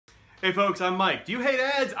Hey folks, I'm Mike. Do you hate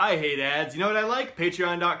ads? I hate ads. You know what I like?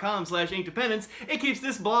 Patreon.com/inkdependence. It keeps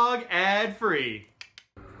this blog ad-free.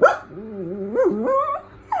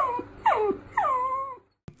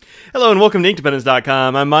 Hello and welcome to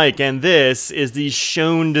inkdependence.com. I'm Mike, and this is the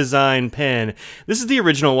Schon DSGN Pen. This is the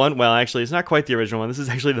original one. Well, actually, it's not quite the original one. This is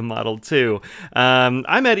actually the Model 2.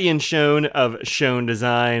 I met Ian Schon of Schon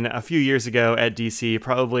DSGN a few years ago at DC,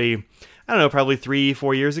 probably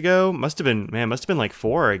 3-4 years ago. Must have been like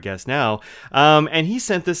 4, I guess now. And he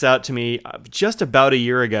sent this out to me just about a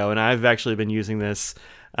year ago, and I've actually been using this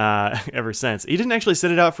ever since. He didn't actually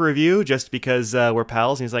send it out for review just because we're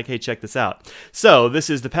pals, and he's like, hey, check this out. So this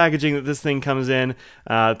is the packaging that this thing comes in.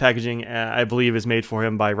 The packaging, I believe, is made for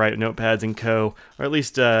him by Write Notepads & Co., or at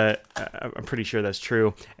least I'm pretty sure that's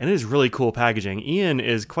true. And it is really cool packaging. Ian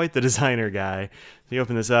is quite the designer guy. So you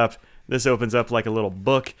open this up. This opens up like a little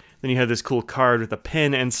book. Then you have this cool card with a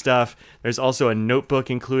pen and stuff. There's also a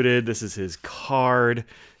notebook included. This is his card,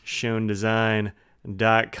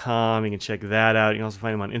 SchonDSGN.com. You can check that out. You can also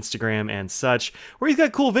find him on Instagram and such, where he's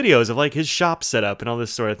got cool videos of like his shop setup and all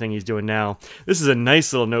this sort of thing he's doing now. This is a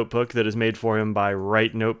nice little notebook that is made for him by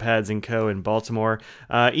Write Notepads & Co. in Baltimore.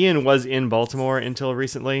 Ian was in Baltimore until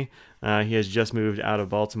recently. He has just moved out of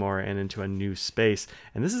Baltimore and into a new space.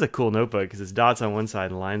 And this is a cool notebook because it's dots on one side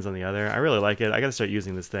and lines on the other. I really like it. I got to start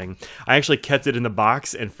using this thing. I actually kept it in the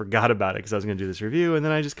box and forgot about it because I was going to do this review. And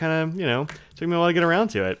then I just kind of, took me a while to get around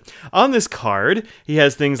to it. On this card, he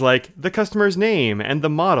has things like the customer's name and the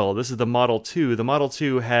model. This is the Model 2. The Model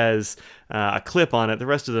 2 has a clip on it. The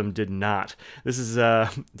rest of them did not. This is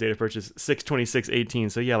date of purchase 6/26/18.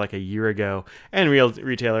 So yeah, like a year ago. And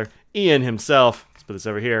retailer Ian himself. Let's put this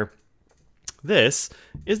over here. This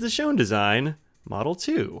is the Schon DSGN Model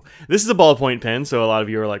 2. This is a ballpoint pen, so a lot of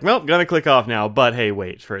you are like, well, gonna click off now, but hey,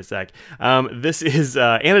 wait for a sec. This is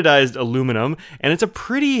anodized aluminum, and it's a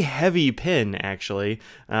pretty heavy pen, actually.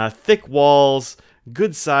 Thick walls,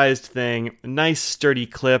 good-sized thing, nice sturdy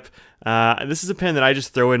clip. This is a pen that I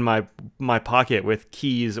just throw in my pocket with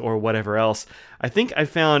keys or whatever else. I think I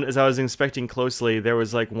found, as I was inspecting closely, there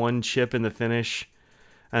was like one chip in the finish.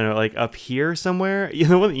 I don't know, like up here somewhere.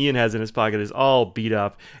 The one that Ian has in his pocket is all beat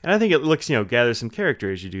up. And I think it looks, gathers some character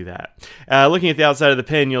as you do that. Looking at the outside of the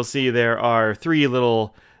pen, you'll see there are 3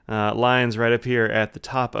 little lines right up here at the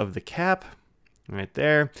top of the cap. Right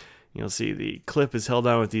there. You'll see the clip is held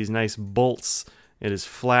on with these nice bolts. It is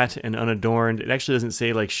flat and unadorned. It actually doesn't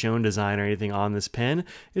say like Schon DSGN or anything on this pen. You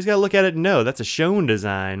just gotta look at it and know that's a Schon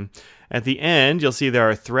DSGN. At the end, you'll see there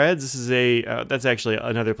are threads. This is that's actually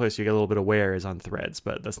another place you get a little bit of wear is on threads,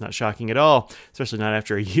 but that's not shocking at all, especially not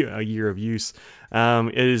after a year of use.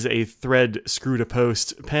 It is a thread screw to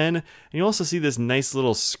post pen, and you also see this nice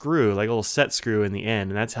little screw, like a little set screw in the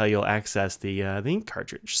end, and that's how you'll access the ink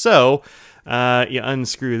cartridge. So you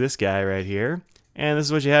unscrew this guy right here, and this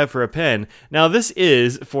is what you have for a pen. Now this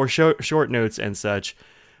is for short notes and such.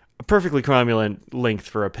 A perfectly cromulent length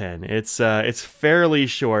for a pen. It's fairly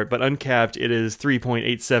short, but uncapped it is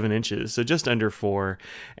 3.87 inches, so just under 4.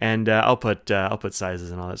 And I'll put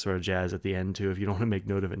sizes and all that sort of jazz at the end too, if you don't want to make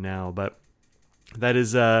note of it now. But that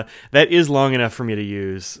is long enough for me to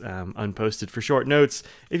use unposted for short notes.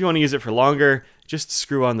 If you want to use it for longer, just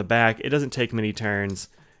screw on the back. It doesn't take many turns.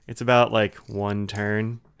 It's about like 1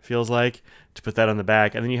 turn. Feels like, to put that on the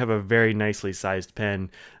back, and then you have a very nicely sized pen.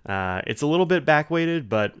 It's a little bit back weighted,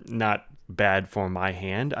 but not bad for my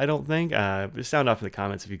hand, I don't think. Sound off in the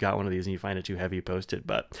comments if you got one of these and you find it too heavy to post it,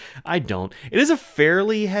 but I don't. It is a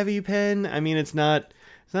fairly heavy pen. I mean, it's not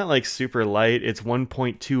like super light. It's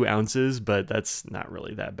 1.2 ounces, but that's not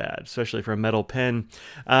really that bad, especially for a metal pen.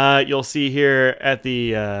 You'll see here at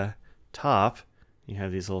the top, you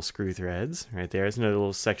have these little screw threads right there. It's another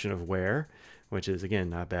little section of wear, which is, again,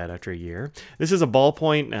 not bad after a year. This is a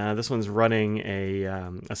ballpoint. This one's running a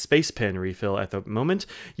space pen refill at the moment.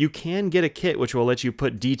 You can get a kit which will let you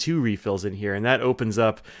put D2 refills in here, and that opens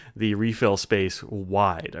up the refill space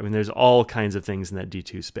wide. I mean, there's all kinds of things in that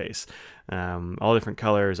D2 space. All different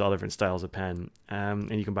colors, all different styles of pen, and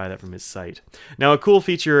you can buy that from his site. Now, a cool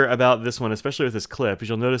feature about this one, especially with this clip, is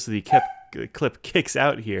you'll notice the clip kicks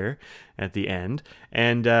out here at the end,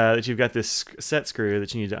 and that you've got this set screw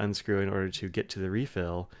that you need to unscrew in order to get to the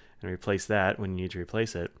refill and replace that when you need to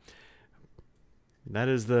replace it.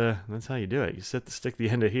 That's how you do it. You stick the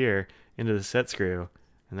end of here into the set screw,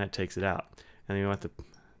 and that takes it out. And then you want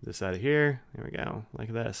this side of here. There we go,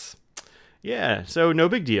 like this. Yeah, so no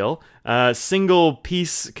big deal. Single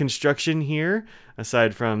piece construction here,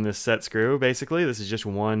 aside from this set screw, basically. This is just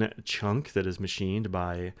one chunk that is machined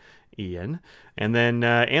by Ian. And then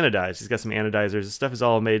anodized. He's got some anodizers. This stuff is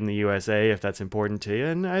all made in the USA, if that's important to you.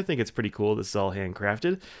 And I think it's pretty cool. This is all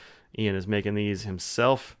handcrafted. Ian is making these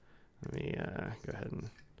himself. Let me go ahead and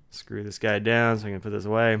screw this guy down so I can put this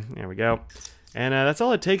away. There we go. And that's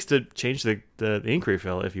all it takes to change the ink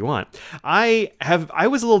refill if you want. I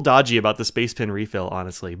was a little dodgy about the space pen refill,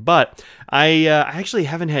 honestly, but I actually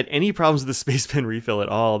haven't had any problems with the space pen refill at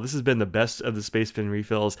all. This has been the best of the space pen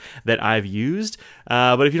refills that I've used.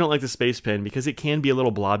 But if you don't like the space pen, because it can be a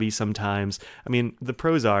little blobby sometimes, I mean, the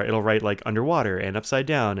pros are it'll write like underwater and upside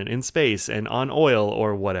down and in space and on oil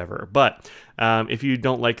or whatever. But if you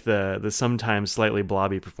don't like the sometimes slightly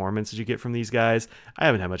blobby performance that you get from these guys, I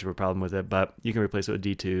haven't had much of a problem with it, but you can replace it with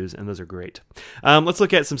D2s, and those are great. Let's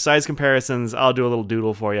look at some size comparisons. I'll do a little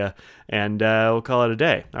doodle for you, and we'll call it a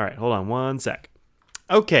day. All right, hold on one sec.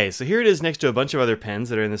 Okay, so here it is next to a bunch of other pens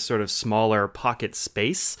that are in this sort of smaller pocket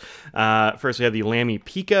space. First, we have the Lamy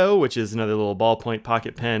Pico, which is another little ballpoint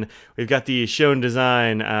pocket pen. We've got the Schon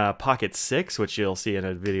Design Pocket 6, which you'll see in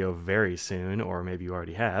a video very soon, or maybe you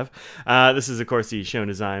already have. This is, of course, the Schon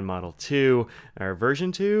Design Model 2, or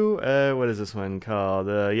version 2. What is this one called?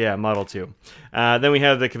 Yeah, Model 2. Then we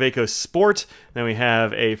have the Kaweco Sport. Then we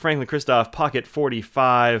have a franklin-christoph Pocket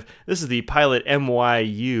 45. This is the Pilot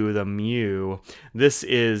MYU, the Mew. This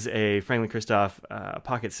is a franklin-christoph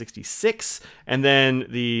Pocket 66, and then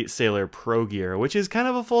the Sailor Pro Gear, which is kind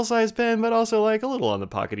of a full-size pen, but also like a little on the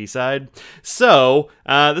pockety side. So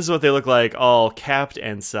this is what they look like, all capped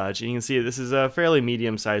and such. And you can see this is a fairly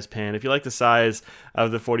medium-sized pen. If you like the size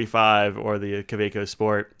of the 45 or the Kaweco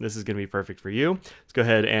Sport, this is going to be perfect for you. Let's go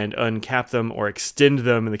ahead and uncap them or extend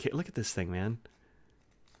them in the case. Look at this thing, man.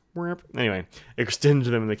 Anyway, extend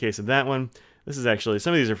them in the case of that one. This is actually,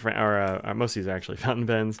 some of these are, most of these are actually fountain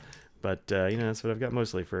pens, but you know, that's what I've got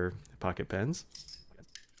mostly for pocket pens.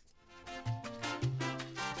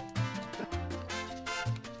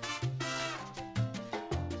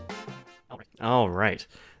 All right,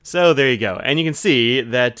 so there you go, and you can see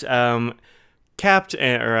that capped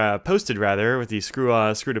or posted rather with the screw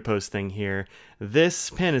to post thing here. This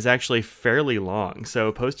pen is actually fairly long.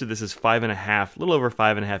 So posted, this is 5.5, a little over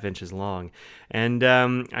 5.5 inches long, and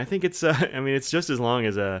I think it's I mean, it's just as long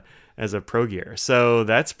as a Pro Gear, so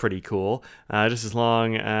that's pretty cool. Just as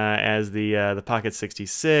long as the Pocket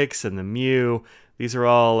 66 and the Mew. These are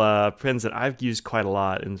all pens that I've used quite a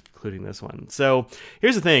lot, including this one. So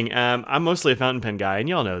here's the thing. I'm mostly a fountain pen guy, and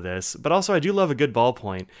y'all know this, but also I do love a good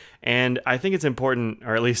ballpoint. And I think it's important,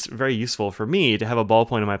 or at least very useful for me, to have a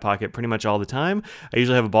ballpoint in my pocket pretty much all the time. I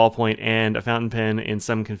usually have a ballpoint and a fountain pen in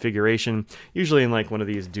some configuration, usually in like one of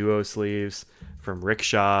these duo sleeves from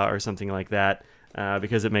Rickshaw or something like that.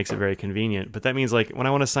 Because it makes it very convenient. But that means like when I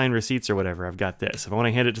want to sign receipts or whatever, I've got this. If I want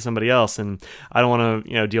to hand it to somebody else and I don't want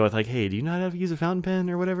to, deal with like, hey, do you know how to use a fountain pen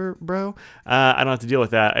or whatever, bro? I don't have to deal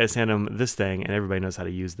with that. I just hand them this thing and everybody knows how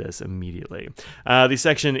to use this immediately. The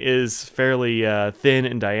section is fairly thin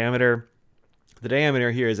in diameter. The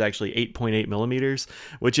diameter here is actually 8.8 millimeters,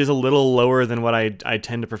 which is a little lower than what I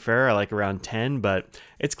tend to prefer. I like around 10, but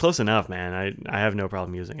it's close enough, man. I have no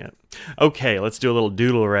problem using it. Okay, let's do a little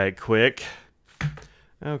doodle right quick.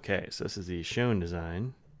 Okay, so this is the Schon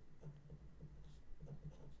Design.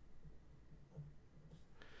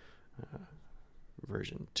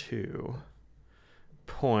 Version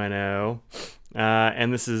 2.0.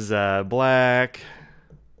 And this is black,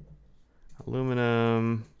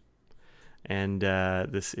 aluminum, and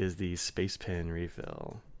this is the space pen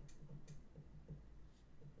refill.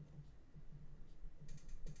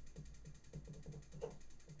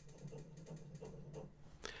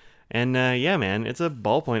 And yeah, man, it's a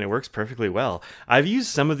ballpoint. It works perfectly well. I've used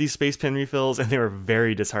some of these space pen refills, and they were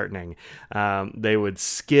very disheartening. They would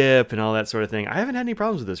skip and all that sort of thing. I haven't had any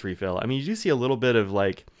problems with this refill. I mean, you do see a little bit of,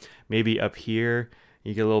 like, maybe up here,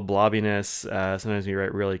 you get a little blobbiness. Sometimes you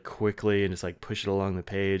write really quickly and just, like, push it along the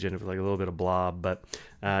page, and it's like a little bit of blob, but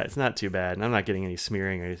it's not too bad. And I'm not getting any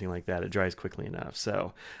smearing or anything like that. It dries quickly enough.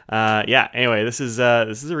 So, yeah, anyway, this is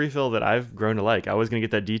a refill that I've grown to like. I was going to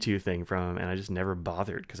get that D2 thing from, and I just never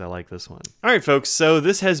bothered because I like this one. All right, folks, so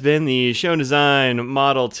this has been the Schon Design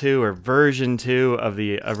Model 2 or version 2 of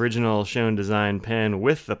the original Schon Design pen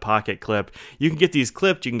with the pocket clip. You can get these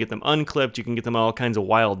clipped, you can get them unclipped, you can get them all kinds of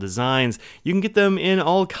wild designs. You can get them in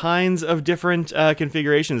all kinds of different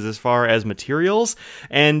configurations as far as materials,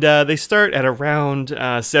 and they start at around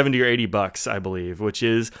 70 or 80 bucks, I believe, which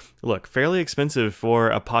is, look, fairly expensive for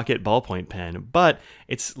a pocket ballpoint pen, but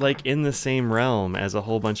it's like in the same realm as a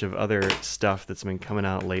whole bunch of other stuff that's been coming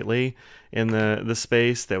out lately in the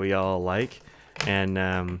space that we all like.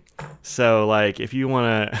 And so, like, if you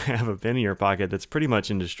want to have a pen in your pocket that's pretty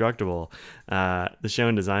much indestructible, the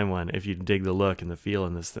Schon Design one, if you dig the look and the feel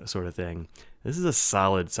and this sort of thing, This is a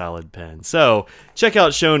solid pen. So check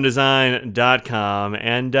out SchonDesign.com,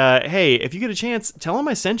 and hey, if you get a chance, tell them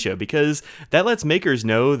I sent you, because that lets makers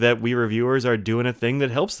know that we reviewers are doing a thing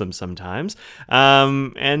that helps them sometimes.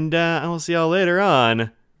 And I will see y'all later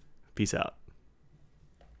on. Peace out.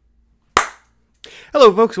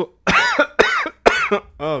 Hello, folks.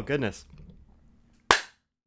 Oh, goodness.